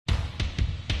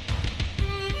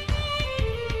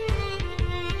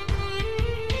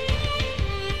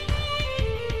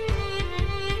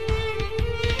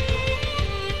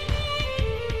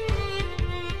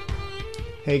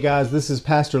Hey guys, this is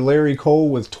Pastor Larry Cole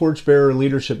with Torchbearer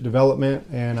Leadership Development,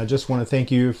 and I just want to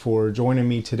thank you for joining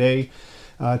me today.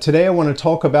 Today I want to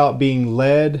talk about being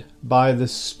led by the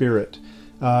Spirit.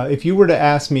 If you were to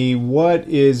ask me what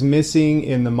is missing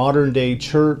in the modern day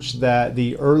church that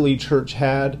the early church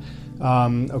had,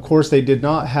 of course they did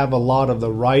not have a lot of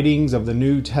the writings of the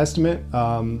New Testament.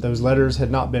 Those letters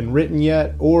had not been written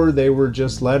yet, or they were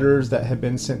just letters that had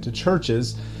been sent to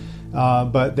churches.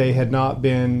 But they had not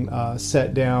been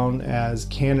set down as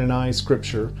canonized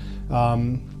scripture.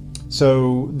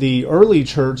 So the early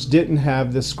church didn't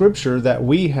have the scripture that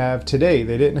we have today.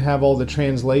 They didn't have all the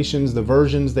translations, the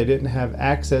versions. They didn't have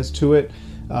access to it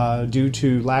due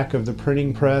to lack of the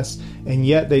printing press, and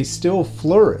yet they still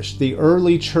flourished. The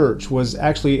early church was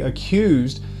actually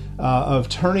accused of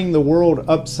turning the world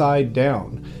upside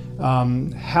down.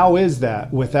 How is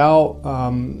that without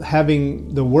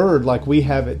having the word like we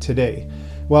have it today?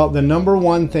 Well, the number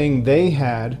one thing they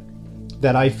had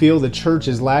that I feel the church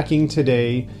is lacking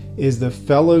today is the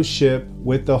fellowship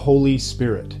with the Holy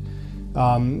Spirit.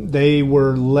 They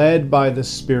were led by the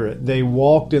Spirit. They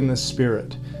walked in the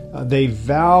Spirit. They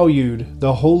valued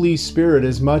the Holy Spirit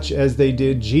as much as they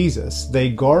did Jesus.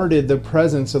 They guarded the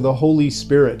presence of the Holy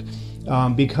Spirit.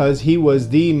 Because he was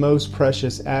the most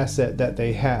precious asset that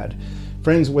they had.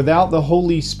 Friends, without the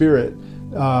Holy Spirit,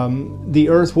 the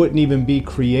earth wouldn't even be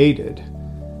created.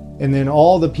 And then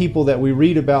all the people that we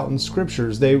read about in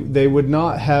scriptures, they would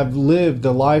not have lived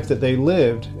the life that they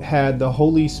lived had the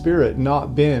Holy Spirit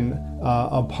not been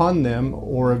upon them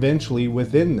or eventually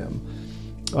within them.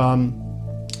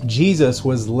 Jesus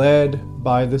was led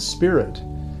by the Spirit.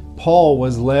 Paul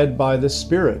was led by the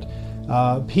Spirit.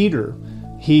 Peter,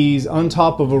 he's on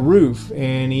top of a roof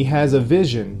and he has a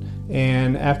vision.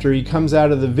 And after he comes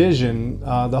out of the vision,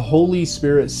 the Holy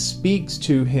Spirit speaks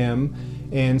to him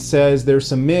and says, there's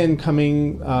some men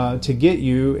coming to get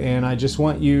you, and I just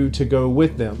want you to go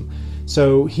with them.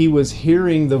 So he was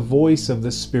hearing the voice of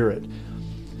the Spirit.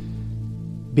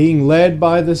 Being led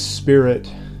by the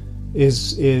Spirit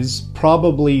is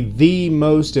probably the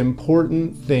most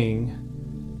important thing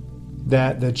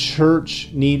that the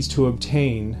church needs to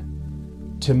obtain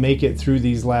to make it through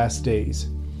these last days.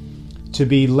 To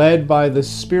be led by the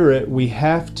Spirit, we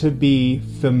have to be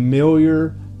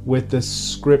familiar with the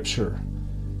Scripture.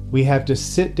 We have to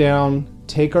sit down,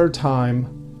 take our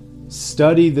time,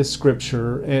 study the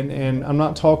Scripture, and I'm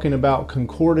not talking about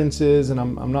concordances, and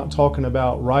I'm not talking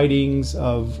about writings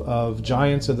of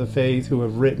giants of the faith who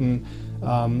have written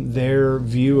their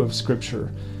view of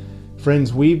Scripture.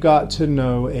 Friends, we've got to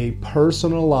know a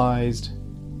personalized,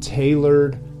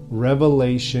 tailored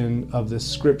revelation of the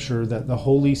Scripture that the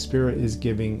Holy Spirit is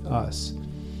giving us.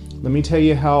 Let me tell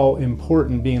you how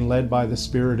important being led by the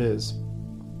Spirit is.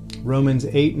 Romans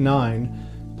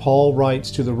 8:9, Paul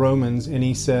writes to the Romans and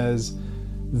he says,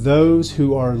 "Those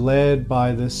who are led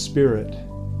by the Spirit,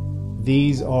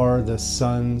 these are the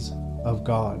sons of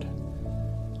God."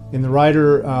 And the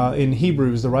writer in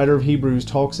Hebrews, the writer of Hebrews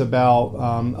talks about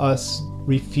us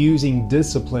refusing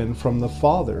discipline from the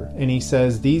Father. And he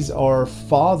says these are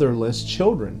fatherless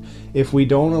children. If we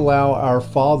don't allow our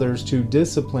fathers to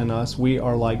discipline us, we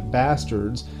are like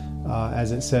bastards,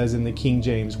 as it says in the King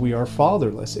James. We are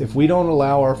fatherless. If we don't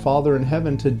allow our Father in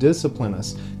heaven to discipline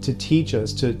us, to teach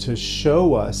us, to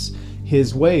show us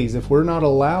His ways, if we're not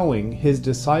allowing His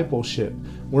discipleship,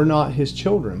 we're not His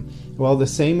children. Well, the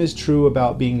same is true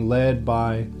about being led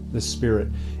by the Spirit.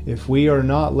 If we are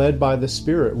not led by the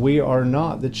Spirit, we are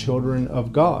not the children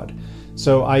of God.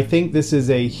 So I think this is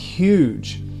a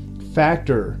huge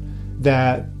factor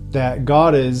that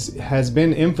God has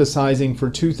been emphasizing for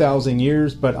 2,000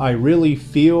 years, but I really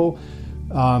feel,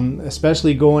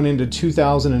 especially going into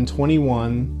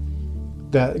 2021,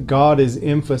 that God is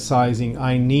emphasizing,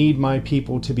 I need my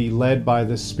people to be led by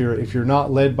the Spirit. If you're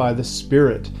not led by the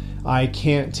Spirit, I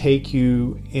can't take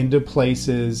you into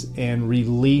places and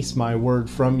release my word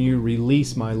from you,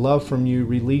 release my love from you,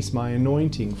 release my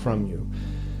anointing from you.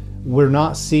 We're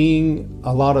not seeing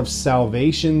a lot of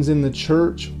salvations in the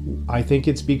church. I think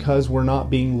it's because we're not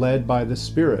being led by the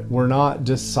Spirit. We're not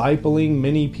discipling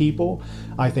many people.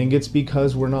 I think it's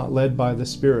because we're not led by the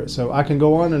Spirit. So I can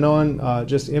go on and on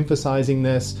just emphasizing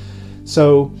this.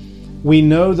 So we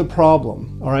know the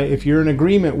problem, all right? If you're in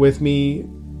agreement with me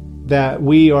that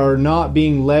we are not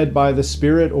being led by the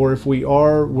Spirit, or if we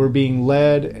are, we're being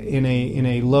led in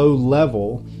a low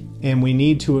level and we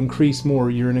need to increase more,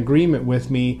 you're in agreement with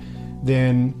me,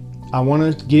 then I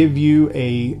want to give you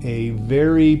a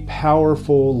very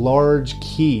powerful, large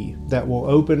key that will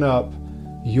open up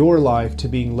your life to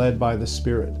being led by the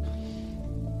Spirit.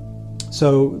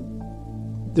 So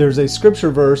there's a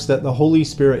scripture verse that the Holy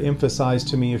Spirit emphasized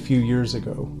to me a few years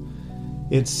ago.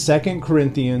 It's 2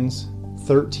 Corinthians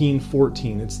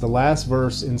 13:14. It's the last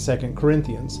verse in 2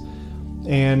 Corinthians.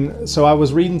 And so I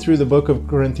was reading through the book of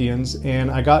Corinthians,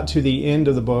 and I got to the end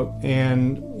of the book.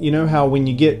 And you know how when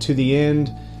you get to the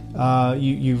end,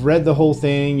 you've read the whole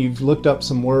thing, you've looked up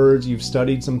some words, you've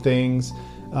studied some things,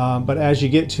 but as you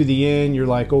get to the end, you're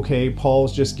like, okay,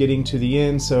 Paul's just getting to the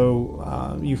end,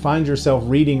 so you find yourself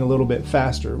reading a little bit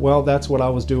faster. Well, that's what I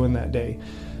was doing that day.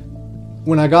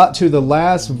 When I got to the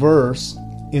last verse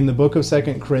in the book of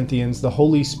 2 Corinthians, the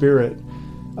Holy Spirit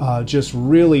just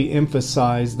really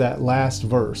emphasized that last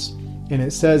verse. And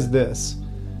it says this: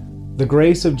 "The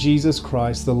grace of Jesus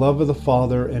Christ, the love of the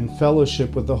Father, and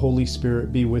fellowship with the Holy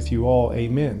Spirit be with you all.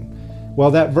 Amen." Well,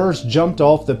 that verse jumped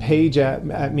off the page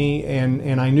at me,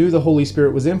 and I knew the Holy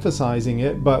Spirit was emphasizing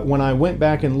it. But when I went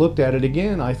back and looked at it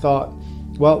again, I thought,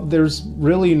 well, there's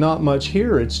really not much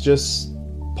here. It's just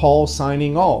Paul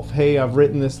signing off. Hey, I've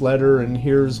written this letter, and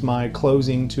here's my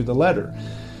closing to the letter.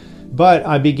 But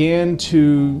I began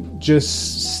to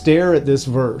just stare at this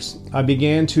verse. I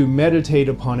began to meditate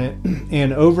upon it.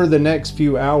 And over the next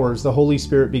few hours, the Holy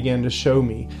Spirit began to show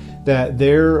me that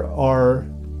there are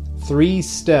 3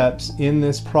 steps in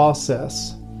this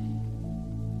process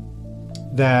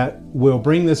that will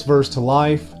bring this verse to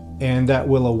life and that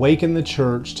will awaken the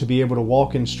church to be able to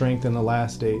walk in strength in the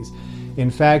last days. In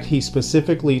fact, he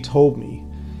specifically told me,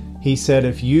 he said,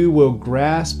 if you will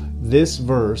grasp this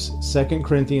verse, 2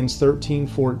 Corinthians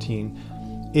 13:14,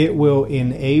 it will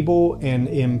enable and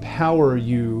empower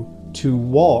you to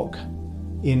walk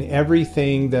in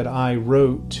everything that I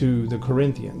wrote to the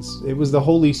Corinthians. It was the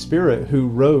Holy Spirit who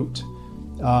wrote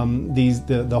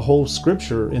the whole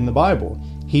scripture in the Bible.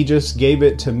 He just gave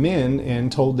it to men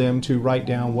and told them to write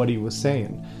down what he was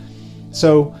saying.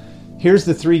 So here's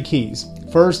the 3 keys.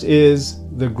 First is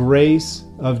the grace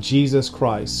of Jesus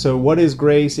Christ. So what is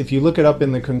grace? If you look it up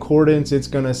in the concordance, it's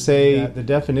going to say that the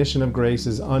definition of grace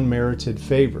is unmerited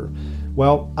favor.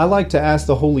 Well, I like to ask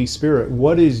the Holy Spirit,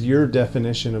 what is your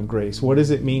definition of grace? What does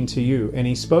it mean to you? And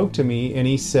he spoke to me and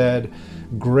he said,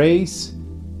 grace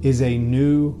is a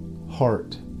new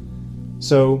heart.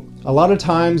 So a lot of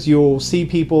times you'll see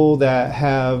people that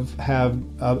have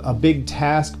a big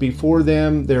task before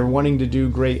them. They're wanting to do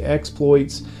great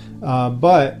exploits.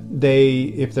 But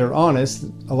if they're honest,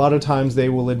 a lot of times they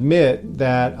will admit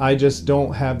that I just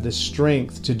don't have the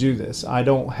strength to do this. I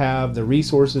don't have the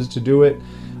resources to do it.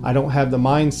 I don't have the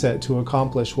mindset to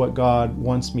accomplish what God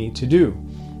wants me to do.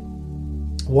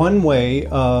 One way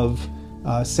of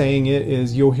saying it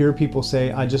is you'll hear people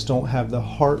say, I just don't have the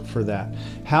heart for that.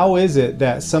 How is it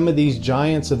that some of these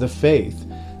giants of the faith,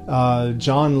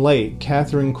 John Lake,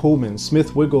 Catherine Kuhlman,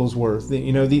 Smith Wigglesworth,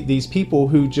 these people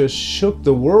who just shook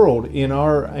the world in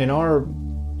our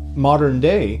modern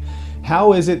day,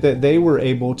 how is it that they were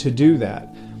able to do that?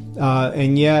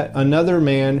 And yet another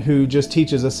man who just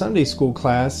teaches a Sunday school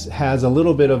class has a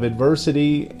little bit of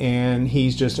adversity and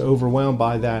he's just overwhelmed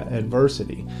by that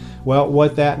adversity. Well,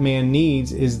 what that man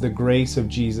needs is the grace of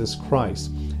Jesus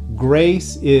Christ.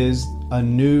 Grace is a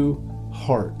new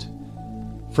heart.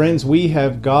 Friends, we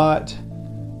have got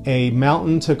a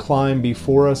mountain to climb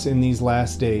before us in these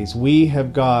last days. We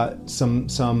have got some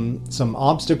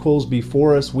obstacles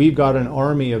before us. We've got an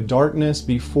army of darkness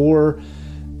before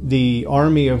the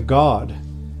army of God.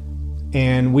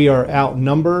 And we are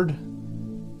outnumbered.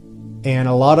 And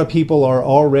a lot of people are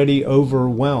already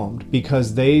overwhelmed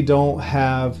because they don't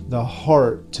have the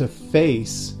heart to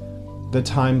face the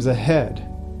times ahead.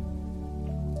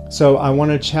 So I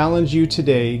want to challenge you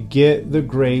today, get the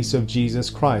grace of Jesus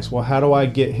Christ. Well, how do I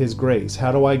get his grace?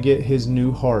 How do I get his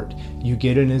new heart? You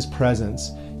get in his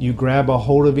presence. You grab a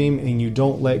hold of him and you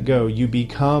don't let go. You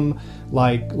become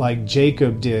like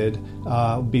Jacob did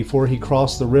before he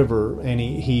crossed the river. And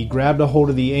he grabbed a hold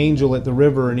of the angel at the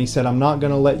river and he said, I'm not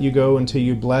going to let you go until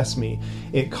you bless me.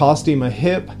 It cost him a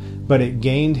hip, but it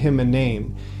gained him a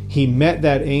name. He met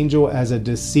that angel as a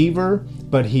deceiver,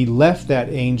 but he left that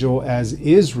angel as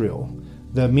Israel.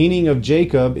 The meaning of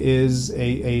Jacob is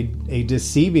a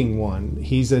deceiving one.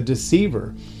 He's a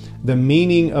deceiver. The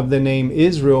meaning of the name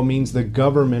Israel means the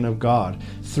government of God.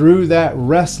 Through that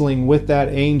wrestling with that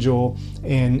angel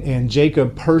and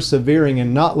Jacob persevering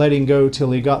and not letting go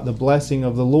till he got the blessing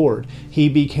of the Lord, he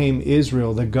became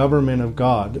Israel. The government of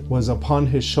God was upon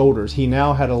his shoulders. He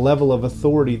now had a level of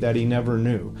authority that he never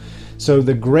knew. So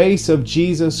the grace of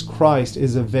Jesus Christ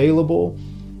is available.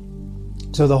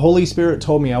 So the Holy Spirit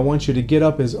told me, I want you to get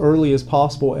up as early as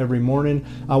possible every morning.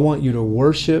 I want you to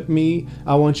worship me.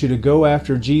 I want you to go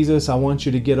after Jesus. I want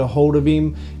you to get a hold of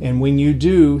him. And when you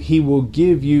do, he will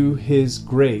give you his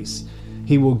grace.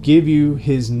 He will give you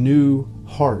his new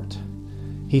heart.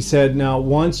 He said, now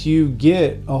once you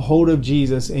get a hold of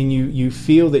Jesus and you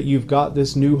feel that you've got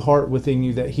this new heart within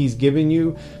you that he's given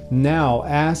you, now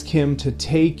ask him to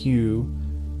take you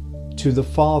to the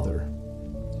Father.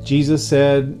 Jesus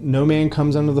said, no man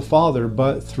comes unto the Father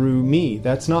but through me.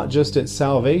 That's not just at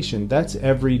salvation, that's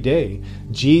every day.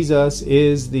 Jesus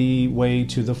is the way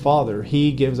to the Father.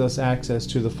 He gives us access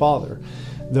to the Father.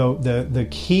 The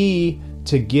key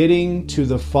to getting to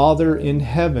the Father in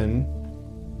heaven,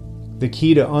 the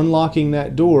key to unlocking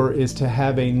that door is to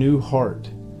have a new heart.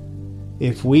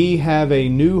 If we have a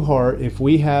new heart, if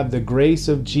we have the grace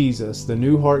of Jesus, the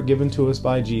new heart given to us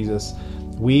by Jesus,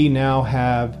 we now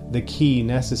have the key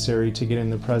necessary to get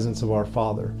in the presence of our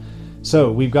Father.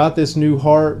 So we've got this new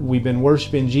heart. We've been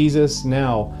worshiping Jesus.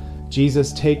 Now,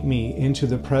 Jesus, take me into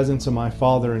the presence of my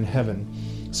Father in heaven.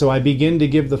 So I begin to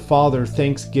give the Father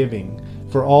thanksgiving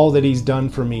for all that he's done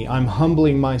for me. I'm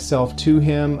humbling myself to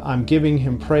him. I'm giving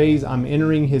him praise. I'm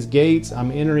entering his gates.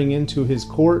 I'm entering into his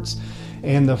courts.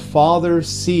 And the Father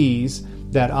sees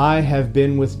that I have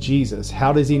been with Jesus.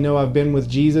 How does he know I've been with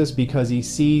Jesus? Because he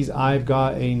sees I've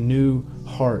got a new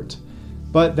heart.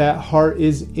 But that heart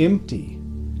is empty.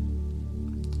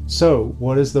 So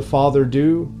what does the Father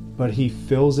do? But he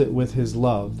fills it with his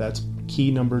love. That's key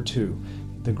number 2.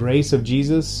 The grace of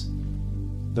Jesus,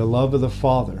 the love of the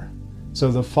Father. So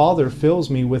the Father fills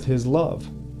me with his love.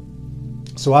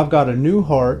 So I've got a new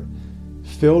heart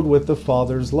filled with the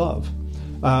Father's love.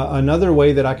 Another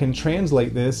way that I can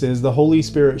translate this is the Holy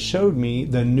Spirit showed me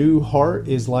the new heart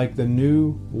is like the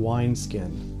new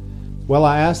wineskin. Well,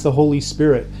 I asked the Holy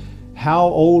Spirit, how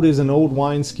old is an old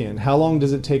wineskin? How long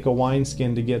does it take a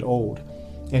wineskin to get old?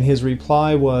 And his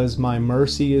reply was, my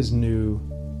mercy is new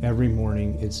every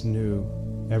morning. It's new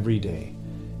every day.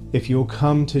 If you'll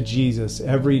come to Jesus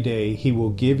every day, he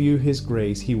will give you his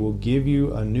grace. He will give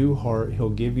you a new heart. He'll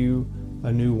give you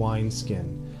a new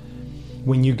wineskin.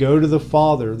 When you go to the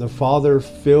Father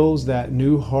fills that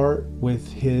new heart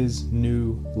with his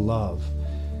new love.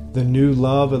 The new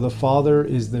love of the Father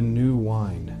is the new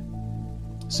wine.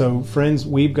 So friends,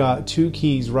 we've got 2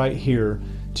 keys right here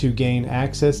to gain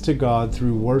access to God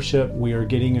through worship. We are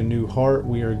getting a new heart.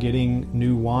 We are getting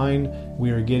new wine.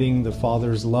 We are getting the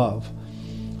Father's love.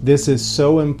 This is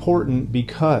so important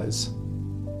because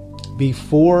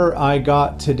before I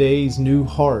got today's new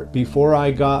heart, before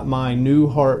I got my new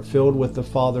heart filled with the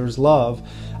Father's love,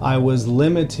 I was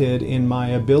limited in my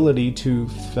ability to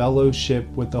fellowship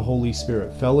with the Holy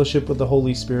Spirit. Fellowship with the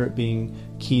Holy Spirit being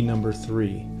key number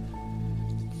 3.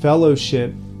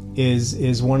 Fellowship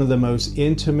is one of the most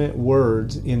intimate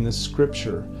words in the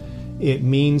Scripture. It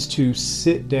means to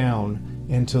sit down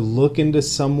and to look into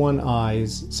someone's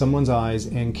eyes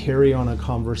and carry on a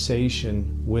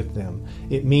conversation with them.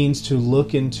 It means to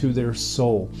look into their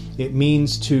soul. It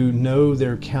means to know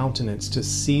their countenance, to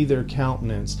see their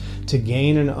countenance, to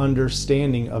gain an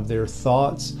understanding of their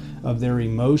thoughts, of their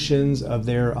emotions, of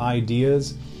their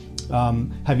ideas.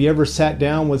 Have you ever sat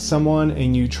down with someone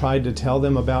and you tried to tell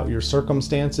them about your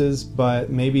circumstances, but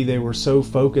maybe they were so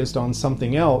focused on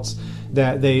something else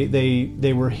that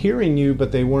they were hearing you,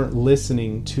 but they weren't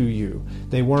listening to you.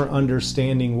 They weren't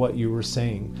understanding what you were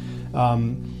saying.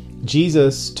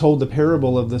 Jesus told the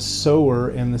parable of the sower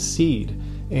and the seed,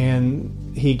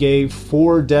 and he gave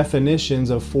 4 definitions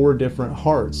of 4 different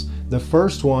hearts. The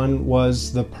first one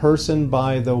was the person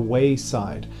by the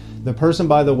wayside. The person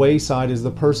by the wayside is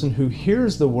the person who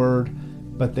hears the word,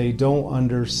 but they don't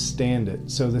understand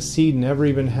it. So the seed never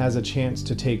even has a chance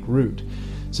to take root.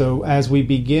 So as we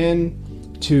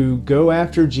begin to go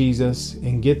after Jesus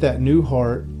and get that new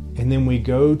heart, and then we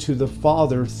go to the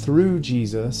Father through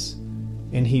Jesus,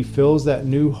 and he fills that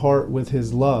new heart with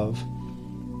his love,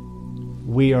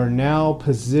 we are now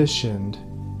positioned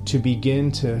to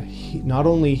begin to not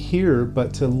only hear,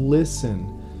 but to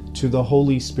listen to the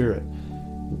Holy Spirit.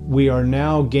 We are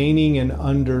now gaining an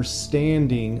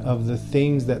understanding of the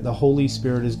things that the Holy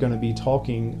Spirit is going to be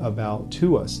talking about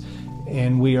to us.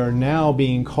 And we are now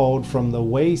being called from the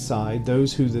wayside,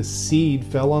 those who the seed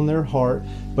fell on their heart,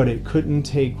 but it couldn't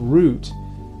take root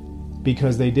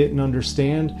because they didn't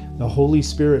understand. The Holy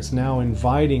Spirit's now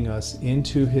inviting us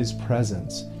into his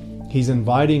presence. He's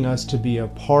inviting us to be a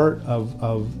part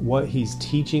of what he's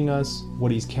teaching us,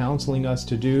 what he's counseling us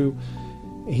to do.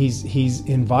 He's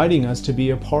inviting us to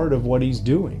be a part of what he's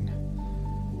doing.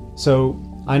 So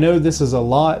I know this is a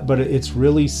lot, but it's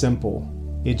really simple.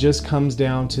 It just comes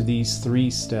down to these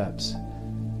 3 steps.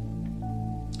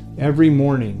 Every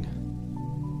morning,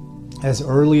 as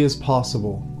early as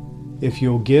possible, if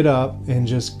you'll get up and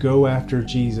just go after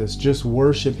Jesus. Just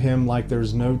worship Him like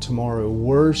there's no tomorrow.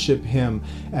 Worship Him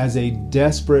as a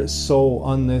desperate soul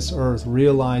on this earth,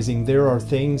 realizing there are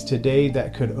things today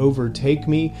that could overtake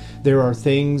me. There are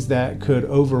things that could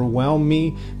overwhelm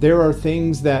me. There are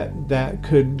things that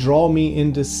could draw me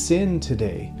into sin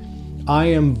today. I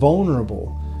am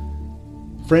vulnerable.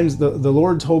 Friends, the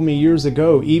Lord told me years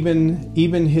ago,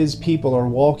 even His people are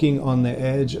walking on the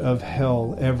edge of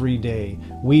hell every day.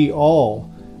 We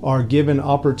all are given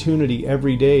opportunity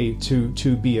every day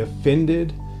to be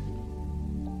offended,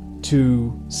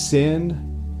 to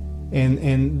sin,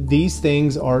 and these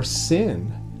things are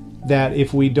sin that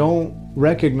if we don't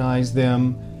recognize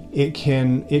them, it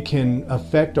can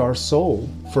affect our soul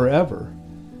forever.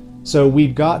 So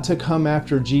we've got to come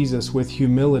after Jesus with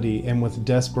humility and with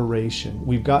desperation.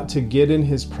 We've got to get in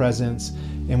His presence,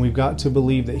 and we've got to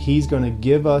believe that He's going to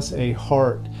give us a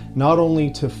heart not only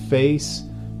to face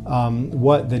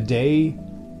what the day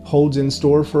holds in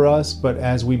store for us, but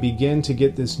as we begin to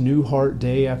get this new heart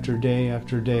day after day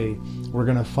after day, we're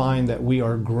going to find that we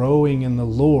are growing in the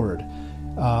Lord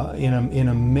in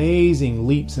amazing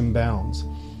leaps and bounds.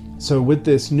 So with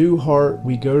this new heart,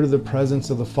 we go to the presence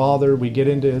of the Father, we get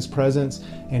into His presence,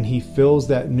 and He fills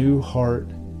that new heart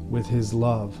with His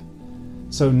love.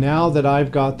 So now that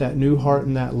I've got that new heart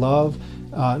and that love,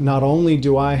 not only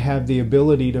do I have the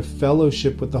ability to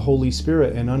fellowship with the Holy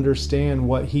Spirit and understand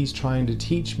what He's trying to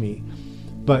teach me,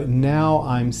 but now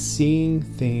I'm seeing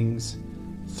things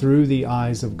through the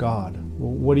eyes of God.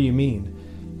 Well, what do you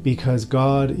mean? Because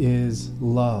God is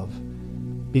love.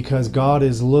 Because God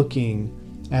is looking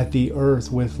at the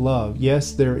earth with love.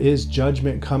 Yes, there is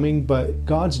judgment coming, but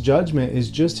God's judgment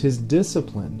is just His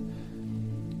discipline.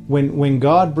 When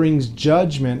God brings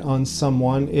judgment on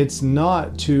someone, it's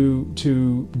not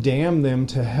to damn them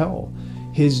to hell.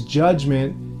 His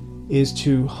judgment is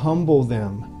to humble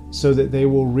them so that they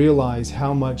will realize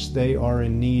how much they are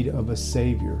in need of a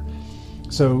Savior.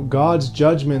 So God's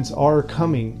judgments are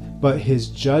coming, but His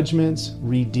judgments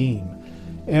redeem.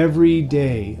 Every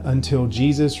day until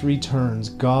Jesus returns,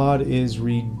 God is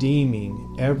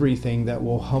redeeming everything that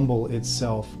will humble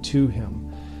itself to Him.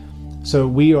 So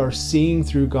we are seeing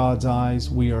through God's eyes.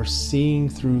 We are seeing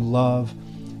through love.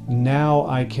 Now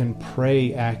I can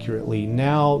pray accurately.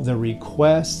 Now the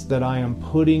requests that I am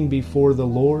putting before the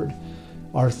Lord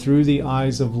are through the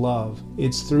eyes of love.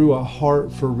 It's through a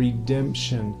heart for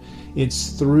redemption. It's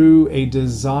through a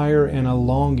desire and a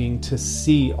longing to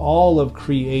see all of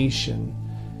creation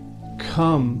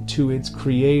come to its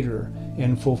Creator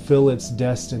and fulfill its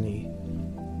destiny.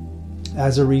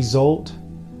 As a result,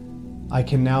 I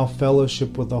can now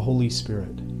fellowship with the Holy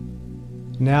Spirit.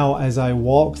 Now, as I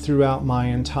walk throughout my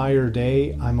entire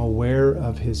day, I'm aware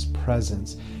of His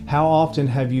presence. How often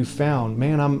have you found,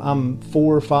 man, I'm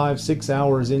 4, 5, 6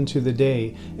 hours into the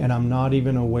day and I'm not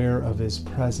even aware of His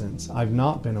presence. I've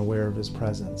not been aware of His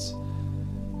presence.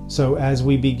 So as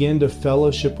we begin to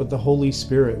fellowship with the Holy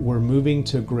Spirit, we're moving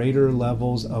to greater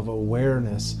levels of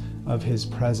awareness of His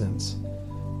presence.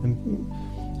 And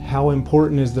how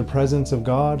important is the presence of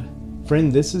God?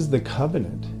 Friend, this is the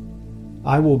covenant.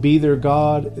 I will be their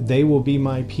God, they will be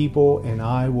my people, and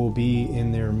I will be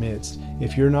in their midst.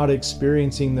 If you're not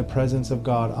experiencing the presence of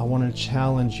God, I want to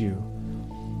challenge you.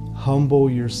 Humble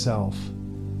yourself.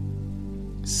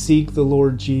 Seek the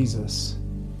Lord Jesus.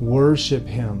 Worship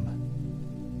Him.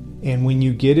 And when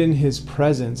you get in His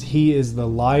presence, He is the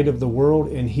light of the world,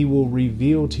 and He will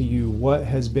reveal to you what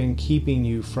has been keeping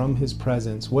you from His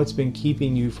presence, what's been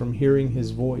keeping you from hearing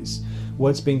His voice,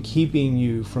 what's been keeping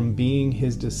you from being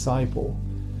His disciple.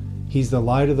 He's the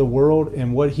light of the world,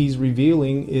 and what He's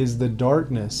revealing is the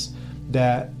darkness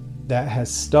that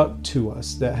has stuck to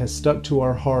us, that has stuck to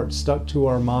our hearts, stuck to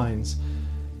our minds,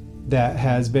 that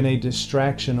has been a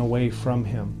distraction away from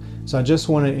Him. So I just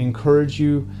want to encourage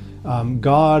you.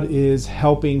 God is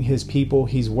helping His people.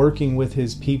 He's working with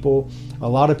His people. A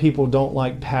lot of people don't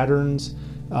like patterns.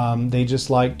 They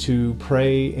just like to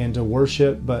pray and to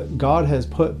worship. But God has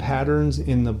put patterns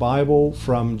in the Bible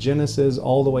from Genesis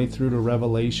all the way through to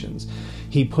Revelations.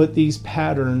 He put these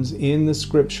patterns in the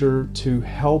Scripture to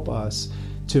help us,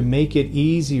 to make it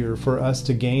easier for us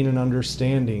to gain an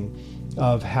understanding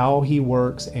of how He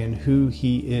works and who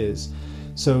He is.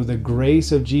 So the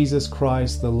grace of Jesus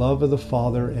Christ, the love of the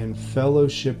Father, and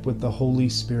fellowship with the Holy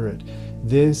Spirit,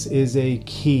 this is a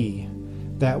key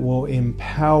that will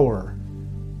empower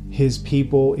His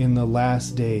people in the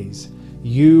last days.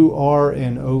 You are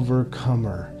an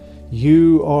overcomer.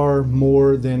 You are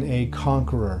more than a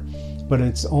conqueror. But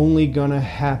it's only going to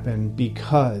happen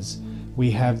because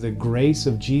we have the grace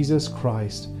of Jesus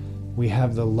Christ, we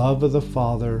have the love of the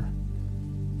Father,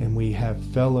 and we have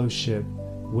fellowship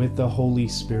with the Holy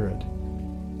Spirit.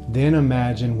 Then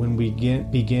imagine when we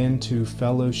begin to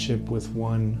fellowship with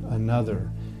one another,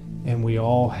 and we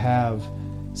all have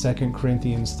 2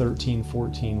 Corinthians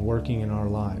 13:14 working in our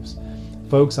lives.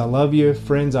 Folks, I love you.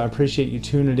 Friends, I appreciate you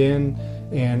tuning in,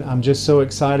 and I'm just so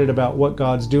excited about what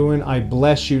God's doing. I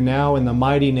bless you now in the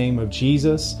mighty name of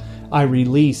Jesus. I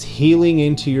release healing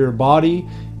into your body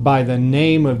by the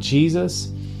name of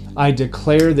Jesus. I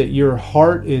declare that your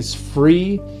heart is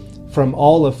free from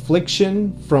all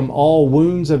affliction, from all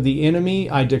wounds of the enemy.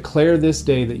 I declare this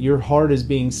day that your heart is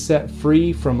being set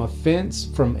free from offense,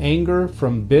 from anger,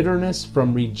 from bitterness,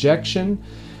 from rejection.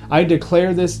 I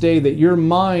declare this day that your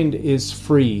mind is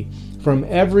free from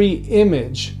every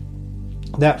image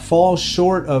that falls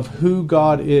short of who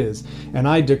God is. And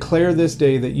I declare this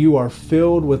day that you are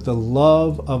filled with the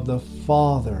love of the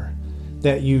Father,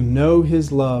 that you know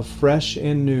His love fresh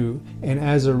and new, and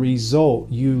as a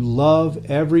result, you love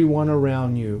everyone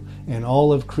around you and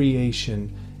all of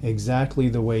creation exactly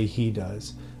the way He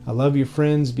does. I love you,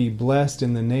 friends. Be blessed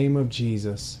in the name of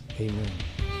Jesus.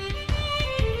 Amen.